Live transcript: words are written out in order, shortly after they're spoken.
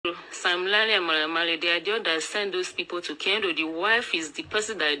Sam Larry and Marley, they are the one that send those people to Kendo. The wife is the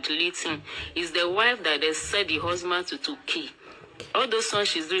person that deleting. Is the wife that they said the husband to kill. All those ones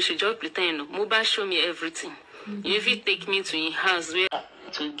she's doing, she just pretend. Mohbad show me everything. If you take me to his house where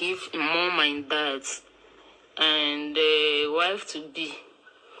to give him mom and dad and wife to be.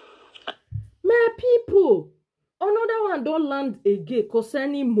 My people, another one don't land again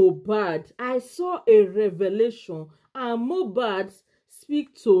concerning Mohbad. I saw a revelation and Mohbad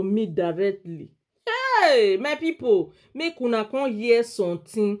speak to me directly. Hey, my people, make una come hear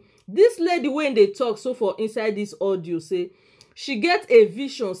something. This lady when they talk so for inside this audio say she get a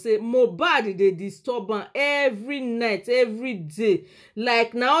vision say Mohbad dey disturb am every night, every day.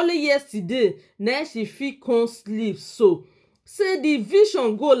 Like na only yesterday, na she fit come sleep so. Say the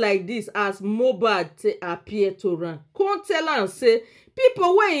vision go like this as Mohbad take appear to am. Come tell am say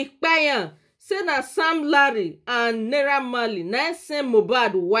people wey Kpia say na Sam Larry and Naira Marley na send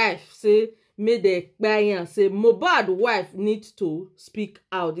Mohbad wife say make dem Kpia. Say Mohbad wife need to speak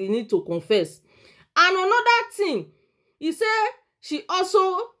out. He need to confess. And another thing, he say she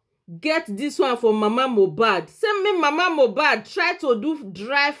also get this one for Mama Mohbad. Say make Mama Mohbad try to do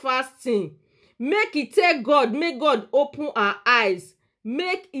dry fasting. Make it tell God, make God open her eyes.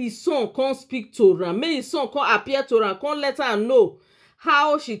 Make his son come speak to her. Make his son come appear to her. Come let her know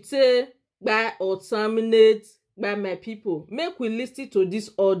how she take by or terminate by my people. Make we listen to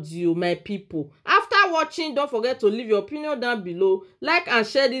this audio, my people. After watching, don't forget to leave your opinion down below. Like and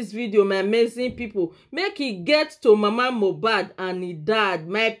share this video, my amazing people. Make it get to Mama Mohbad and his dad,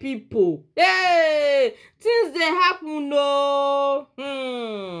 my people. Hey, things they happen, no.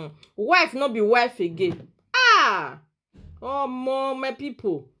 Wife not be wife again. Oh, my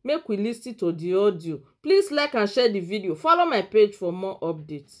people. Make we listen to the audio. Please like and share the video. Follow my page for more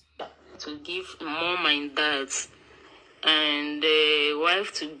updates. To give mom and dad and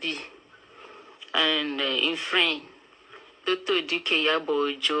wife to be and in friend Dr. DK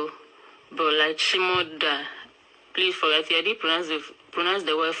Yabojo but like Shimoda, please forget if you did pronounce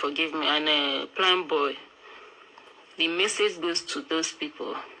the word forgive me, and plan boy. The message goes to those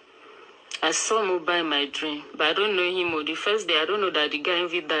people. I saw Mohbad in my dream, but I don't know him. The first day I don't know that the guy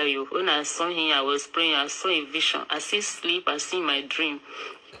envy die. When I saw him, I was praying, I saw a vision. I see sleep, I see my dream.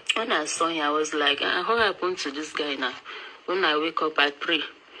 When I saw him, I was like, what happened to this guy now? When I wake up, I pray.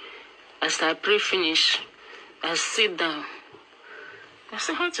 As I pray finish, I sit down. I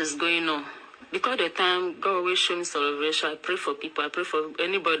say, what is going on? Because the time God always show me celebration, I pray for people. I pray for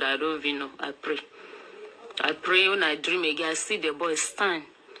anybody that I don't even know. I pray. I pray. When I dream again, I see the boy stand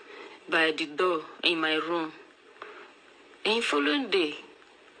by the door in my room. And the following day,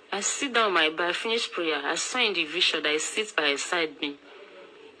 I sit down my bed, finish prayer. I saw in the vision that he sits by his side me.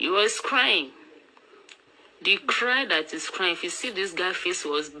 He was crying. The cry that is crying, if you see this guy's face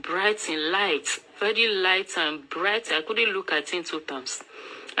was bright and light, very light and bright. I couldn't look at him 2 times.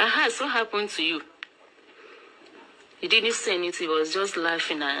 I asked, what happened to you? He didn't say anything. He was just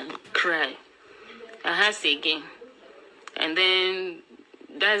laughing and crying. I asked again. And then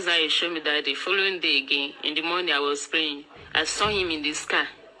that's how he showed me that the following day again, in the morning I was praying. I saw him in the sky.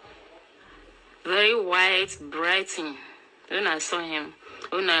 Very white, brighting. When I saw him,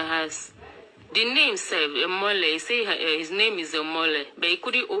 when I asked, the name said Omole. He said his name is Omole, but he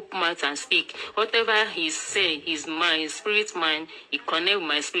couldn't open mouth and speak. Whatever he said, his mind, his spirit mind, he connect with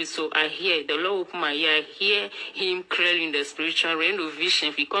my spirit. So I hear the Lord open my ear. I hear him clearly in the spiritual realm of vision.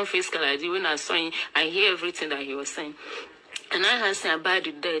 If he come physically, when I saw him, I hear everything that he was saying. And I asked him about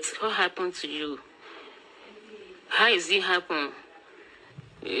the death. What happened to you? How is it happen?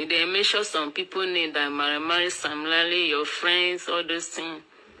 They mention some people named that Marley, Sam Larry, your friends, all those things.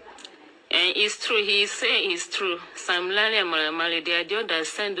 And it's true. He is saying it's true. Sam Larry and Marley, they are the one that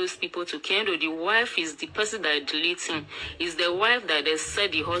send those people to Kendo. The wife is the person that deleting. Is the wife that they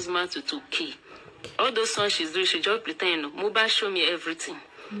said the husband to kill. All those ones she's doing, she just pretend. Mohbad show me everything.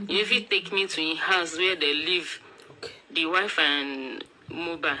 If you take me to his house where they live, the wife and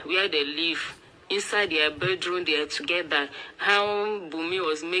Mohbad, where they live, inside their bedroom, they are together. How Bumi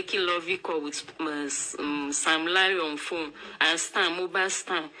was making lovey call with Sam Larry on phone and Stan, Mohbad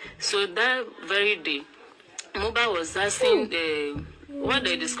Stan. So that very day, Mohbad was asking what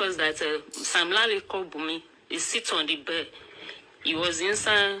they discussed that Sam Larry called Bumi. He sits on the bed. He was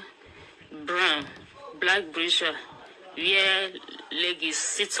inside brown, black brazier, where leg is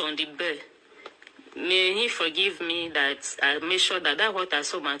sits on the bed. May he forgive me that I made sure that what I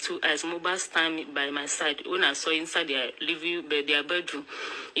saw my 2 eyes, Mohbad stand by my side. When I saw inside their living bed, their bedroom,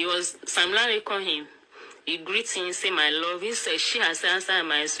 it was Sam Larry call him. He greets him, say my love. He said she has answered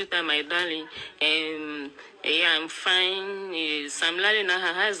my sweetheart, my darling. Yeah, I'm fine. Sam Larry now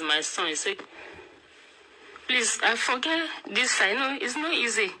has my son. He said, please, I forget this. I know it's not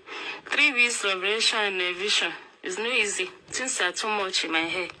easy. 3 weeks revelation and a vision. It's not easy. Things are too much in my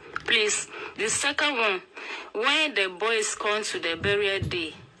head. Please, the second one, when the boys come to the burial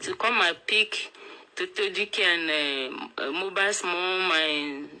day to come and pick Toto Dike and Mohbad's mom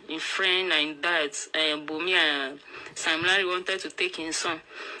and friend and dad, Bumi and Sam Larry wanted to take his son.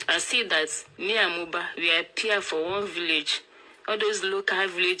 I see that me and Mohbad, we appear for one village. All those local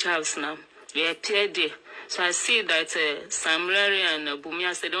village house now, we appear there. So I see that Sam Larry and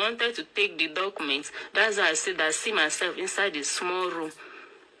Bumi said they wanted to take the documents. That's why I said I see myself inside the small room.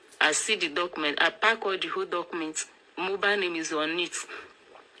 I see the document. I pack all the whole documents. Mohbad name is on it.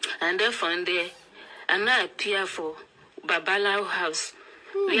 And then from there, and I appear for Babalawo house.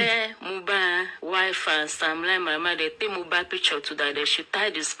 Where Mohbad wife and Sam Larry, my mother, they take Mohbad picture to that. They should tie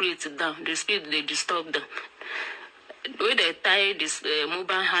the spirit down. The spirit, they disturb them. When they tie this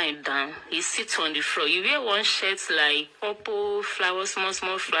Mohbad hand down, he sits on the floor. You wear one shirt like purple flowers,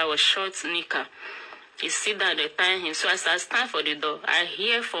 small flowers, short knicker. You see that they tie him. So as I stand for the door, I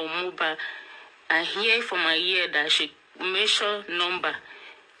hear from Mohbad, I hear from my ear that she measure number.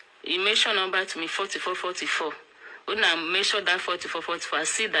 He measure number to me 4444. When I measure that 4444, I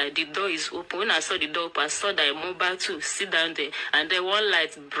see that the door is open. When I saw the door open, I saw that Mohbad too sit down there. And then one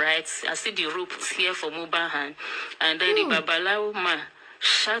light bright. I see the rope here for Mohbad hand. And then the Babalawo man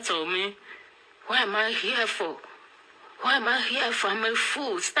shout on me, what am I here for? What am I here for? I'm a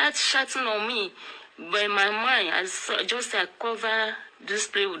fool. Start shouting on me. But in my mind, I cover this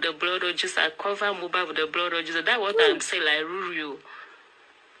place with the blood of Jesus. I cover Mohbad with the blood of Jesus. That's what I'm saying, like Ruru.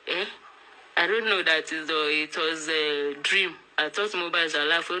 Eh? I don't know that it was a dream. I thought Mohbad is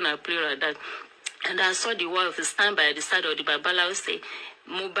alive when I play like that. And I saw the wife stand by the side of the Babalawo say,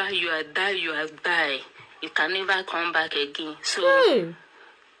 Mohbad, you have died. You can never come back again. So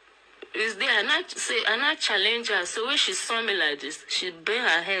is there and I challenge her. So when she saw me like this, she bent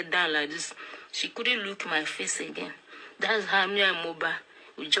her head down like this. She couldn't look my face again. That's how me and Mohbad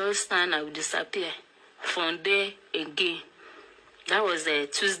we just stand and we disappear. From there again. That was a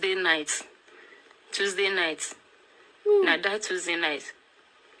Tuesday night. Now that Tuesday night,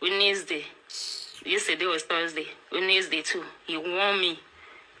 Wednesday. Yesterday was Thursday. Wednesday too. He warned me.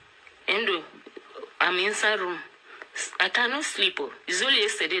 And I'm inside room. I cannot sleep. It's only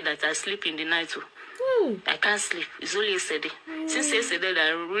yesterday that I sleep in the night. I can't sleep. It's only yesterday. Since yesterday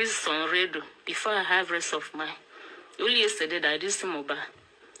that I read some radio before I have rest of mind. Only yesterday that I did see Mohbad.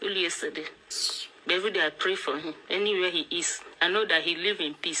 Only yesterday. But every day I pray for him. Anywhere he is. I know that he live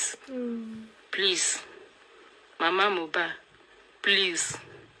in peace. Please. Mama Mohbad. Please.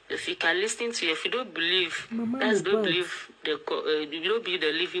 If you can listen to you, if you don't believe, don't believe you don't believe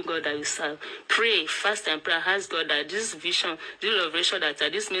the living God that you serve. Pray, fast and pray. Ask God that this vision, this revelation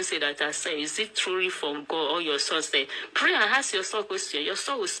this message that I say, is it truly from God or your son say? Pray and ask your son question. Your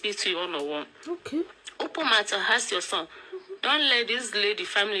son will speak to you one-on-one. Okay. Open matter, ask your son. Don't let this lady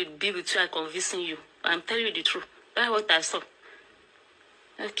family be with you and convincing you. I'm telling you the truth. That's what I saw.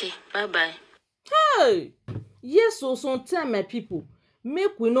 Okay, bye-bye. Hey! Yes, so sometimes, my people,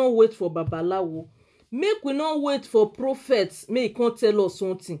 make we not wait for Babalawo. Make we not wait for prophets. May he can't tell us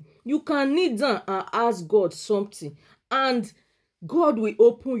something. You can kneel down and ask God something. And God will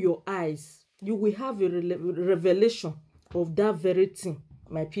open your eyes. You will have a revelation of that very thing,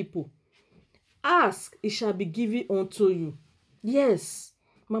 my people. Ask, it shall be given unto you. Yes,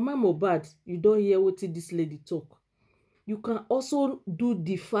 Mama Mohbad, you don't hear what this lady talk. You can also do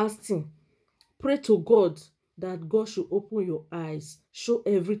the fasting. Pray to God that God should open your eyes, show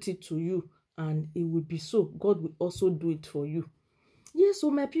everything to you, and it will be so. God will also do it for you. Yes, so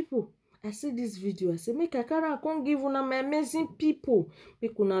my people, I see this video. I say, make I can't give una my amazing people.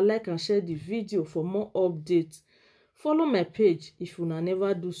 Make una like and share the video for more updates. Follow my page if una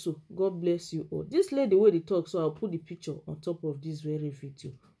never do so. God bless you all. This lady where they talk, so I'll put the picture on top of this very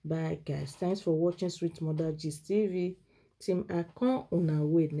video. Bye, guys. Thanks for watching Sweet Mother Gist TV. Team, I come on our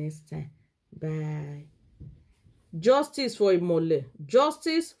way next time. Bye. Justice for Imole.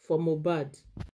 Justice for Mohbad.